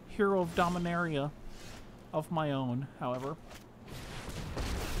 Hero of Dominaria, of my own, however.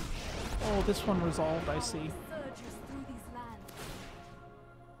 Oh, this one resolved, I see. Surges through these lands.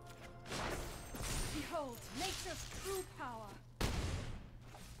 Behold, nature's true power.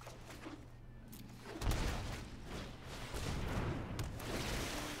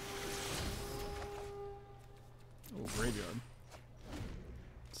 Oh, graveyard.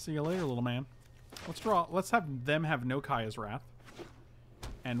 See you later, little man. Let's draw. Let's have them have no Kaya's Wrath,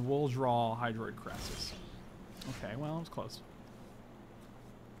 and we'll draw Hydroid Krasis. Okay, well, it was close.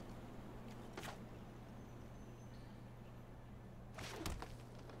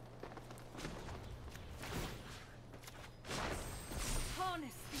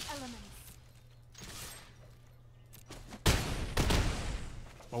 Harness the elements.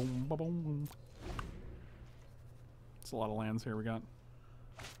 Boom, ba boom. That's a lot of lands here we got.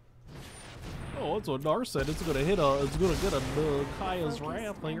 Oh, that's what Dar said. It's gonna hit a. It's gonna get a Kaya's Focus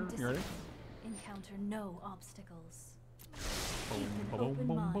Wrath and here. You ready? Encounter no obstacles. Boom, Keep an boom, open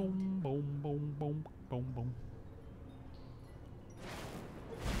boom, mind. boom, boom, boom, boom, boom, boom.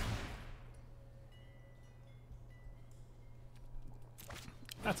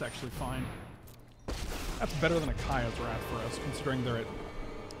 That's actually fine. That's better than a Kaya's Wrath for us, considering they're at.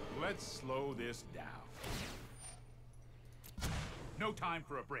 Let's slow this down. No time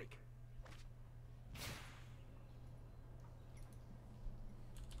for a break.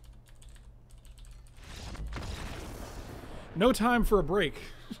 No time for a break.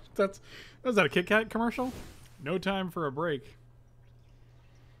 Was that a Kit Kat commercial? No time for a break.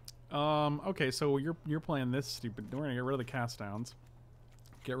 Okay, so you're playing this stupid. We're gonna get rid of the cast downs.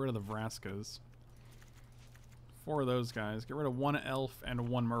 Get rid of the Vraskas. 4 of those guys. Get rid of 1 elf and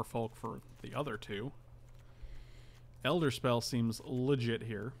 1 merfolk for the other 2. Elderspell seems legit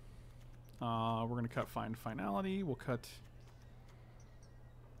here. We're gonna cut Finality. We'll cut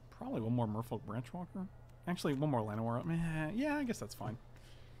probably 1 more Merfolk Branchwalker. Actually, 1 more Llanowar. Yeah, I guess that's fine.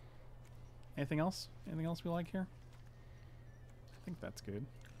 Anything else? Anything else we like here? I think that's good.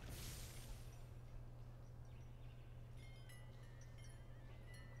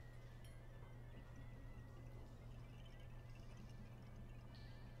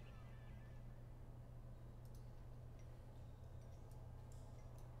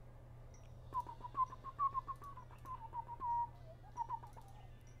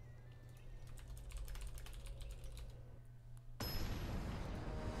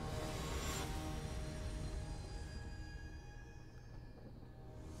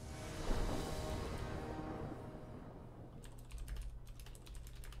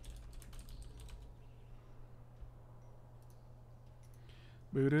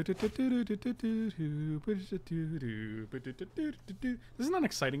 This is not an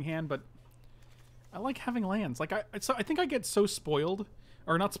exciting hand, but I like having lands. Like I think I get so spoiled,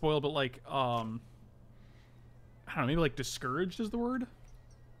 or not spoiled, but like I don't know, maybe like discouraged is the word.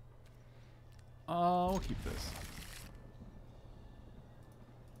 We'll keep this.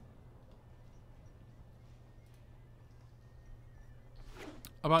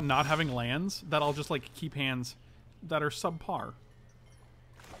 About not having lands that I'll just like keep hands that are subpar.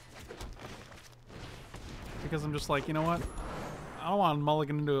 Because I'm just like, you know what? I don't want to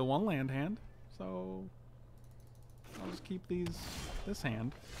mulligan into a 1 land hand, so I'll just keep this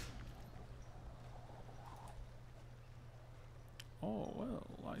hand. Oh, well,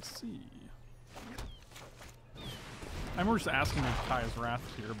 I see. I'm just asking if Kaya's Wrath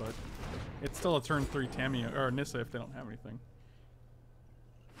here, but it's still a turn 3 Tamiyo or Nissa if they don't have anything.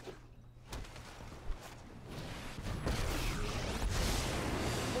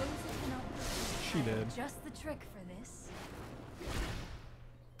 She did. Just the trick for this.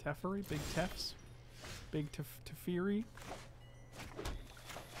 Teferi, big Tefs, big Teferi.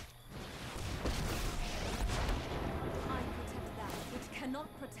 I protect that which cannot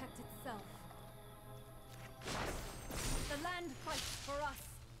protect itself. The land fights for us.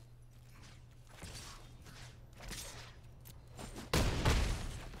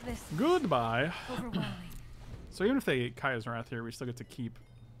 This Goodbye. overwhelming. So even if they get Kaya's Wrath here, we still get to keep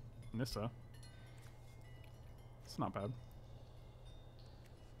Nissa. It's not bad.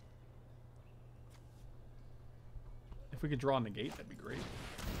 If we could draw a Negate, that'd be great.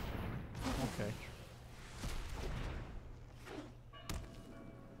 Okay.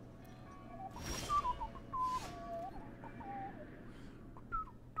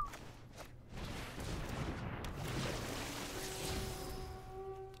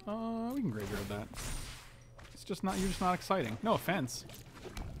 We can graveyard that. It's just not, you're just not exciting. No offense.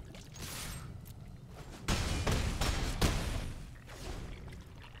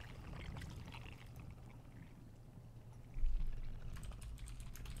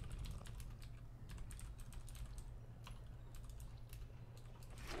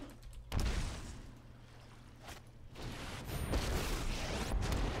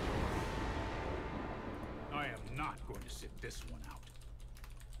 I am not going to sit this one out.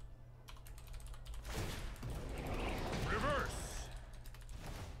 Reverse.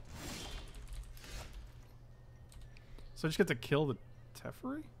 So I just get to kill the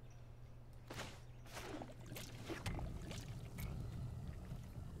Teferi?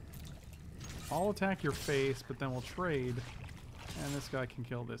 I'll attack your face, but then we'll trade, and this guy can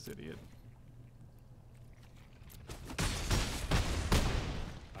kill this idiot. I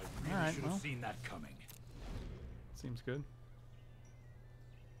really Alright, should have well. seen that coming. Seems good.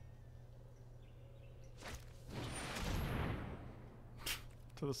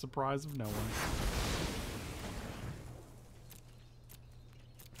 To the surprise of no one.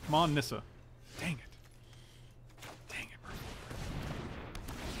 Come on, Nissa. Dang it. Dang it, bro.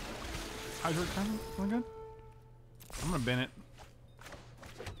 Hydroid Krasis? Feeling good? I'm gonna bin it.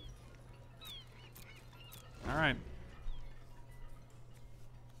 Alright.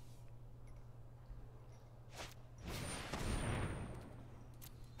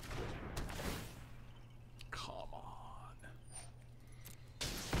 Come on.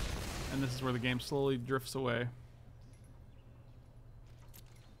 And this is where the game slowly drifts away.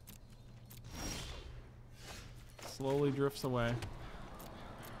 Slowly drifts away.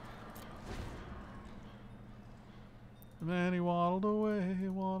 And then he waddled away.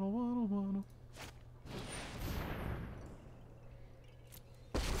 Waddle, waddle, waddle.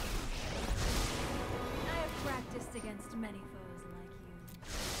 I have practiced against many foes like you.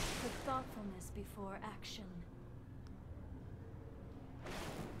 With thoughtfulness before action.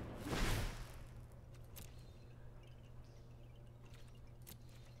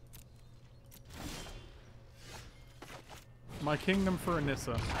 My kingdom for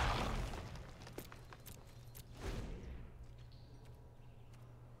Nissa.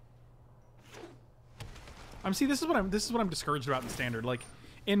 This is what I'm discouraged about in standard. Like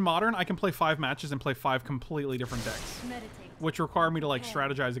in modern, I can play 5 matches and play 5 completely different decks, Meditate. which require me to like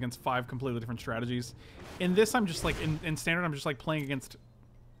strategize against 5 completely different strategies. In this, I'm just like in standard, I'm just like playing against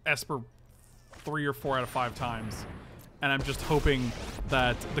Esper 3 or 4 out of 5 times, and I'm just hoping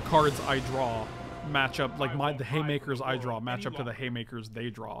that the cards I draw match up, like the haymakers I draw match up to the haymakers they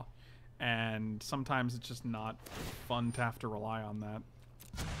draw, and sometimes it's just not fun to have to rely on that.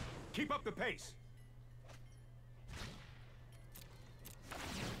 Keep up the pace.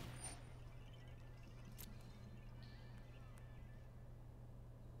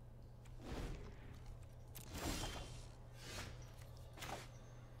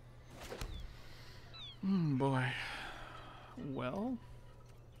 Boy. Well.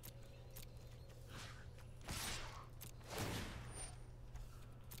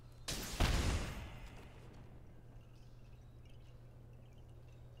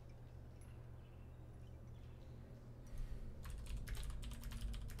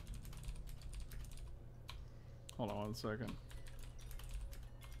 Hold on 1 second.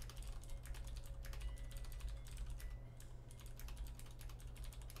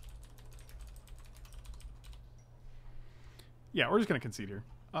 Yeah, we're just gonna concede here.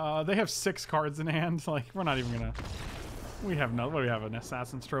 They have 6 cards in hand. Like, we're not even gonna. We have no. What do we have? An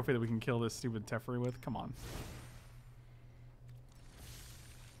Assassin's Trophy that we can kill this stupid Teferi with? Come on.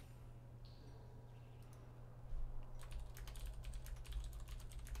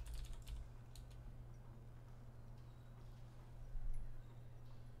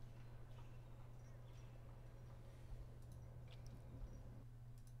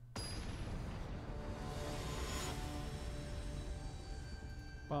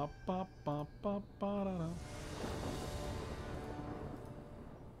 Ba, ba, ba, ba, ba, da, da.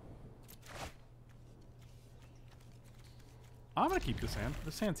 I'm gonna keep this hand.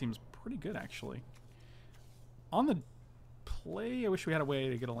 This hand seems pretty good, actually. On the play, I wish we had a way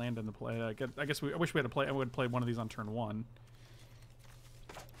to get a land in the play. I guess I wish we had a play. I would play one of these on turn 1.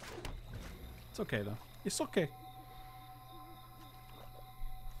 It's okay though. It's okay.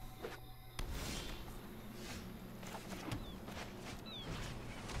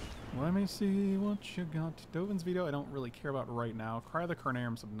 Let me see what you got. Dovin's Veto I don't really care about right now. Cry of the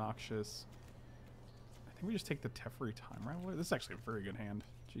Carnarium's obnoxious. I think we just take the Teferi Time Raveler. This is actually a very good hand.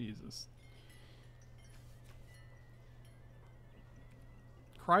 Jesus.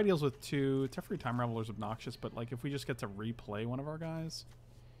 Cry deals with 2. Teferi Time Raveler's obnoxious, but like if we just get to replay one of our guys,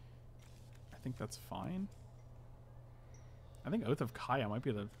 I think that's fine. I think Oath of Kaya might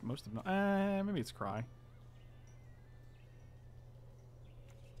be the most maybe it's Cry.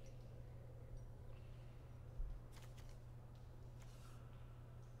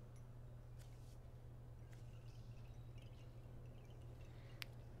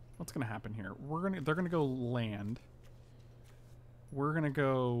 What's gonna happen here? They're gonna go land. We're gonna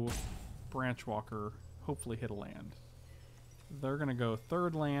go Branchwalker, hopefully hit a land. They're gonna go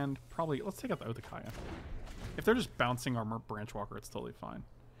 3rd land, probably. Let's take out the Oath of Kaya. If they're just bouncing our Branchwalker, it's totally fine.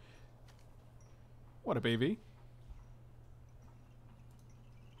 What a baby.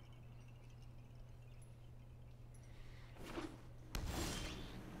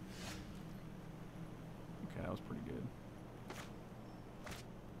 Okay, that was pretty good.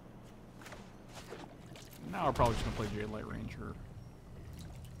 Now we're probably just going to play Jadelight Ranger.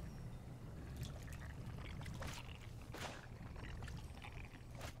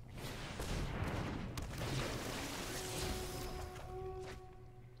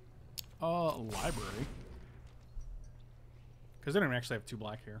 Library. Because they don't actually have 2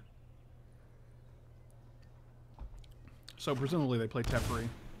 black here. So presumably they play Teferi.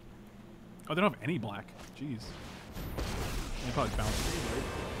 Oh, they don't have any black. Jeez. They probably bounce it,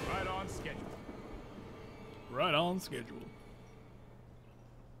 right? Right on schedule. Right on schedule.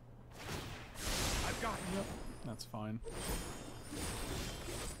 I've got it. Yep, that's fine.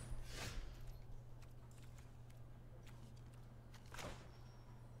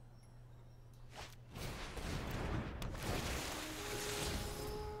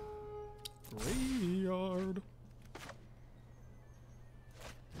 Graveyard.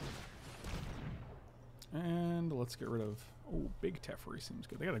 And let's get rid of... Oh, big Teferi seems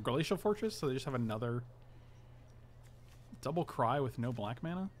good. They got a Glacial Fortress, so they just have another... Double Cry with no black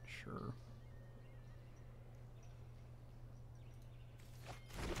mana? Sure.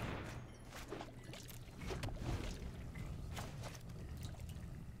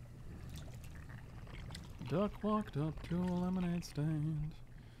 Duck walked up to a lemonade stand.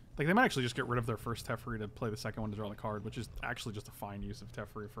 Like, they might actually just get rid of their first Teferi to play the second one to draw the card, which is actually just a fine use of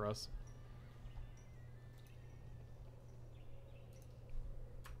Teferi for us.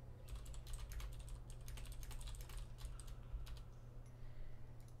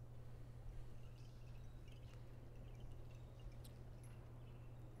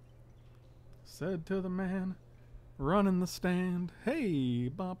 Said to the man running the stand, hey,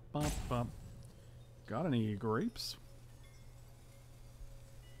 bop, bop, bop. Got any grapes?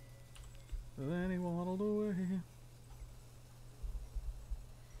 Then he waddled away.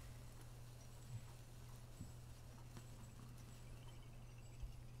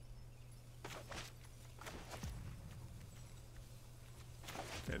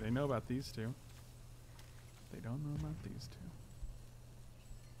 Okay, they know about these two. They don't know about these two.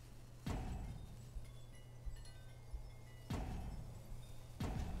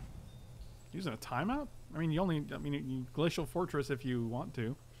 Using a timeout? I mean, you Glacial Fortress if you want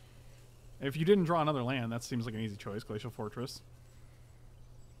to. If you didn't draw another land, that seems like an easy choice, Glacial Fortress.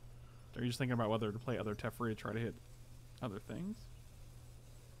 Are you just thinking about whether to play other Teferi to try to hit other things?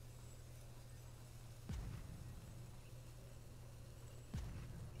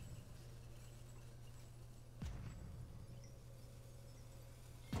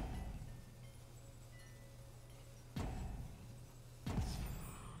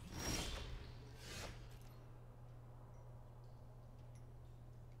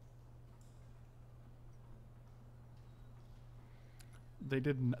 They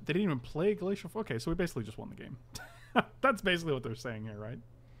didn't even play Glacial. Okay, so we basically just won the game. That's basically what they're saying here, right?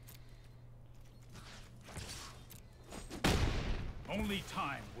 Only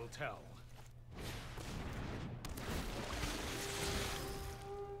time will tell.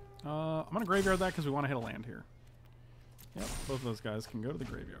 I'm gonna graveyard that because we want to hit a land here. Yep, both of those guys can go to the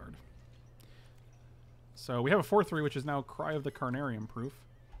graveyard. So we have a 4/3, which is now Cry of the Carnarium proof.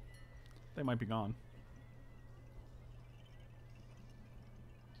 They might be gone.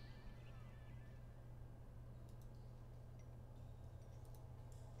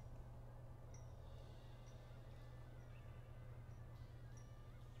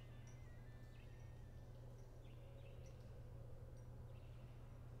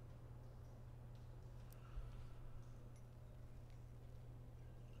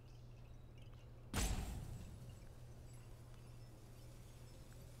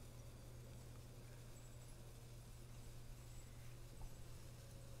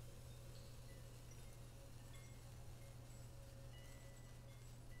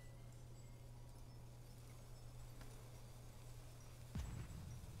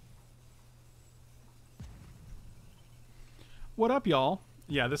 What up, y'all?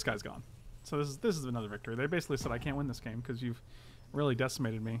 Yeah, this guy's gone. So this is another victory. They basically said I can't win this game because you've really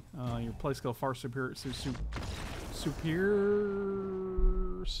decimated me. Your play skill far supersedes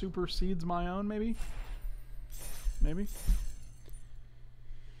my own, maybe? Maybe?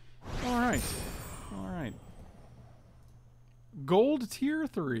 Alright. Alright. Gold tier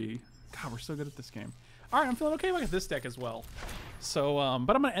 3. God, we're so good at this game. Alright, I'm feeling okay about this deck as well. So,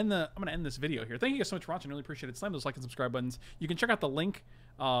 but I'm gonna end this video here. Thank you guys so much for watching. Really appreciate it. Slam those like and subscribe buttons. You can check out the link,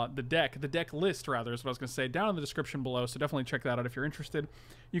 the deck list rather is what I was gonna say, down in the description below. So definitely check that out if you're interested.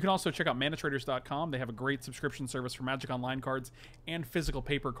 You can also check out manatraders.com. They have a great subscription service for Magic Online cards and physical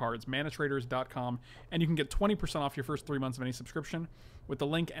paper cards. Manatraders.com, and you can get 20% off your first 3 months of any subscription with the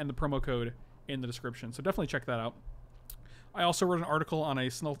link and the promo code in the description. So definitely check that out. I also wrote an article on a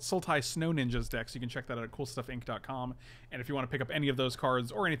Sultai Snow Ninjas deck, so you can check that out at coolstuffinc.com. And if you want to pick up any of those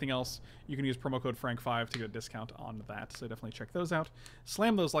cards or anything else, you can use promo code Frank5 to get a discount on that. So definitely check those out.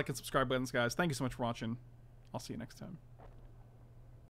 Slam those like and subscribe buttons, guys. Thank you so much for watching. I'll see you next time.